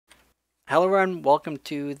Hello everyone, welcome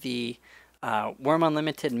to the Wurm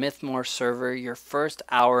Unlimited Mythmoor server, your first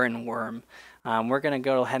hour in Wurm. We're going to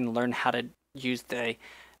go ahead and learn how to use the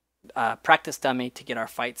practice dummy to get our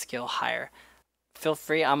fight skill higher. Feel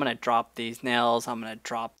free, I'm going to drop these nails, I'm going to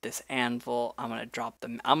drop this anvil, I'm going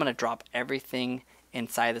to drop everything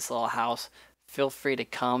inside this little house. Feel free to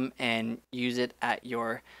come and use it at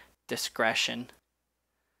your discretion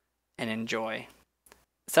and enjoy.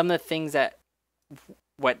 Some of the things that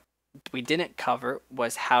what we didn't cover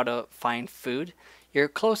was how to find food. You're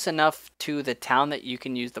close enough to the town that you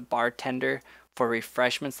can use the bartender for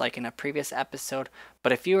refreshments like in a previous episode,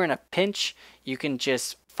 but if you're in a pinch, you can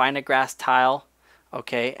just find a grass tile,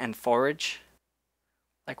 okay, and forage.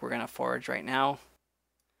 Like we're gonna forage right now.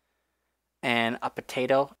 And a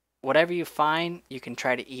potato. Whatever you find, you can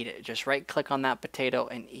try to eat it. Just right click on that potato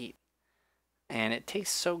and eat. And it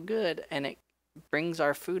tastes so good and it brings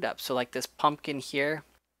our food up. So like this pumpkin here,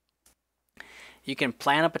 you can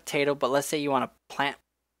plant a potato, but let's say you want to plant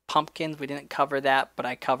pumpkins. We didn't cover that, but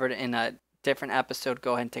I covered it in a different episode.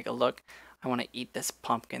 Go ahead and take a look. I want to eat this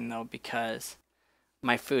pumpkin though because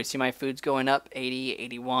my food, see my food's going up 80,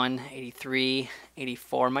 81, 83,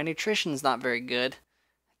 84. My nutrition's not very good.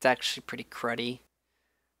 It's actually pretty cruddy,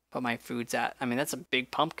 but my food's at, I mean, that's a big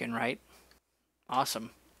pumpkin, right? Awesome.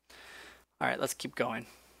 All right, let's keep going.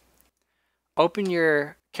 Open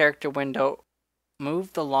your character window,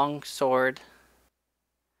 move the long sword.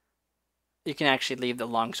 You can actually leave the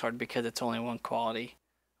longsword because it's only one quality.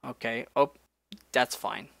 Okay, oh, that's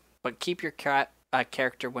fine. But keep your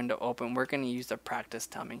character window open. We're going to use the practice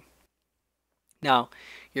dummy. Now,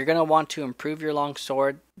 you're going to want to improve your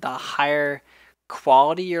longsword. The higher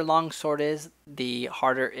quality your longsword is, the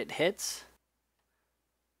harder it hits.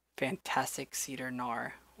 Fantastic cedar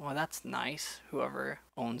gnar. Well, that's nice, whoever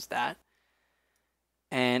owns that.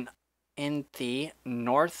 And in the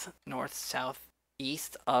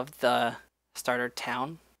southeast of the starter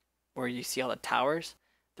town, where you see all the towers,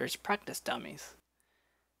 there's practice dummies.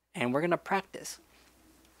 And we're going to practice.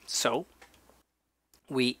 So,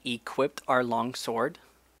 we equipped our long sword.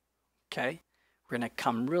 Okay. We're going to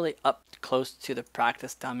come really up close to the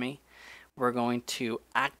practice dummy. We're going to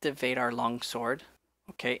activate our long sword.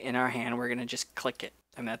 Okay. In our hand, we're going to just click it.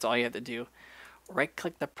 And that's all you have to do. Right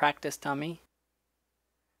click the practice dummy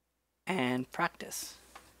and practice.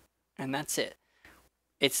 And that's it.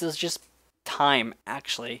 It's just time,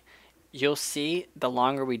 actually. You'll see the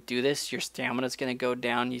longer we do this, your stamina is going to go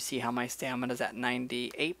down. You see how my stamina is at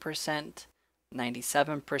 98%,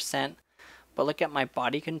 97%. But look at my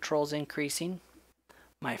body controls increasing.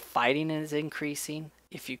 My fighting is increasing.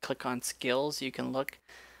 If you click on skills, you can look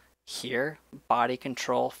here, body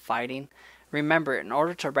control, fighting. Remember, in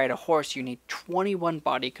order to ride a horse, you need 21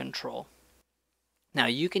 body control. Now,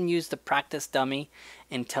 you can use the practice dummy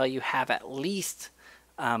until you have at least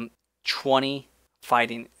 20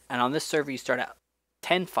 fighting. And on this server, you start at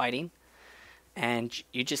 10 fighting. And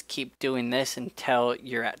you just keep doing this until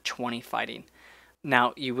you're at 20 fighting.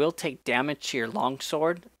 Now, you will take damage to your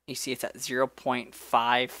longsword. You see it's at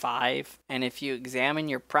 0.55. And if you examine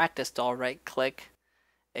your practice doll, right-click,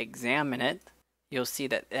 examine it, you'll see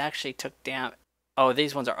that it actually took damage. Oh,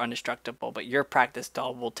 these ones are indestructible, but your practice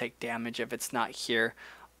doll will take damage if it's not here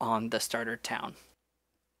on the starter town.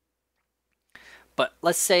 But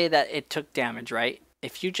let's say that it took damage, right?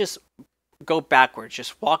 If you just go backwards,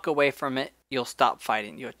 just walk away from it, you'll stop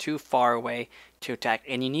fighting. You're too far away to attack,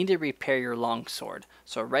 and you need to repair your longsword.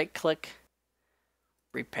 So right-click,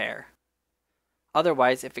 repair.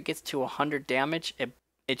 Otherwise, if it gets to 100 damage, it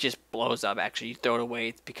just blows up. Actually, you throw it away,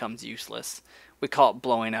 it becomes useless. We call it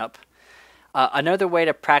blowing up. Another way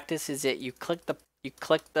to practice is that you click the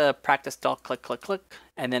practice doll, click, click, click,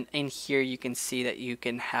 and then in here you can see that you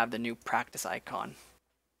can have the new practice icon.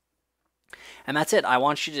 And that's it. I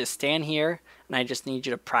want you to stand here, and I just need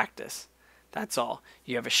you to practice. That's all.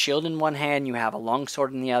 You have a shield in one hand, you have a long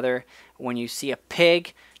sword in the other. When you see a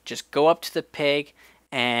pig, just go up to the pig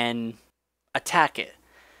and attack it.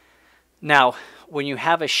 Now, when you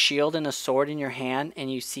have a shield and a sword in your hand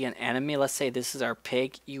and you see an enemy, let's say this is our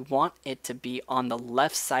pig, you want it to be on the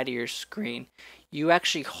left side of your screen. You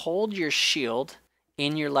actually hold your shield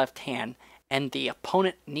in your left hand and the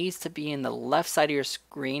opponent needs to be in the left side of your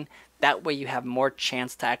screen. That way you have more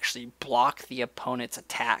chance to actually block the opponent's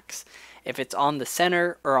attacks. If it's on the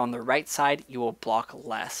center or on the right side, you will block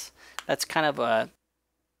less. That's kind of a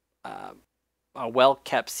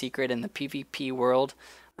well-kept secret in the PvP world.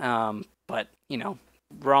 But you know,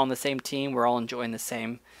 we're all on the same team. We're all enjoying the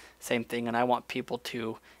same thing, and I want people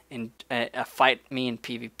to fight me in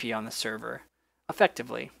PvP on the server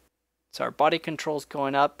effectively. So our body control's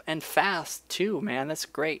going up and fast too, man. That's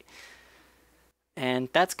great. And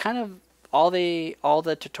that's kind of all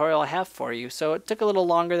the tutorial I have for you. So it took a little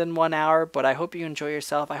longer than 1 hour, but I hope you enjoy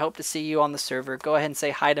yourself. I hope to see you on the server. Go ahead and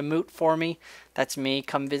say hi to Moot for me. That's me.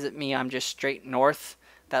 Come visit me. I'm just straight north.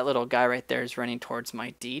 That little guy right there is running towards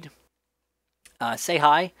my deed. Say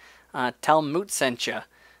hi. Tell Moot sent you.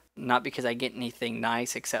 Not because I get anything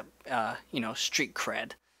nice except, street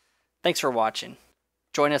cred. Thanks for watching.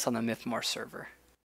 Join us on the Mythmoor server.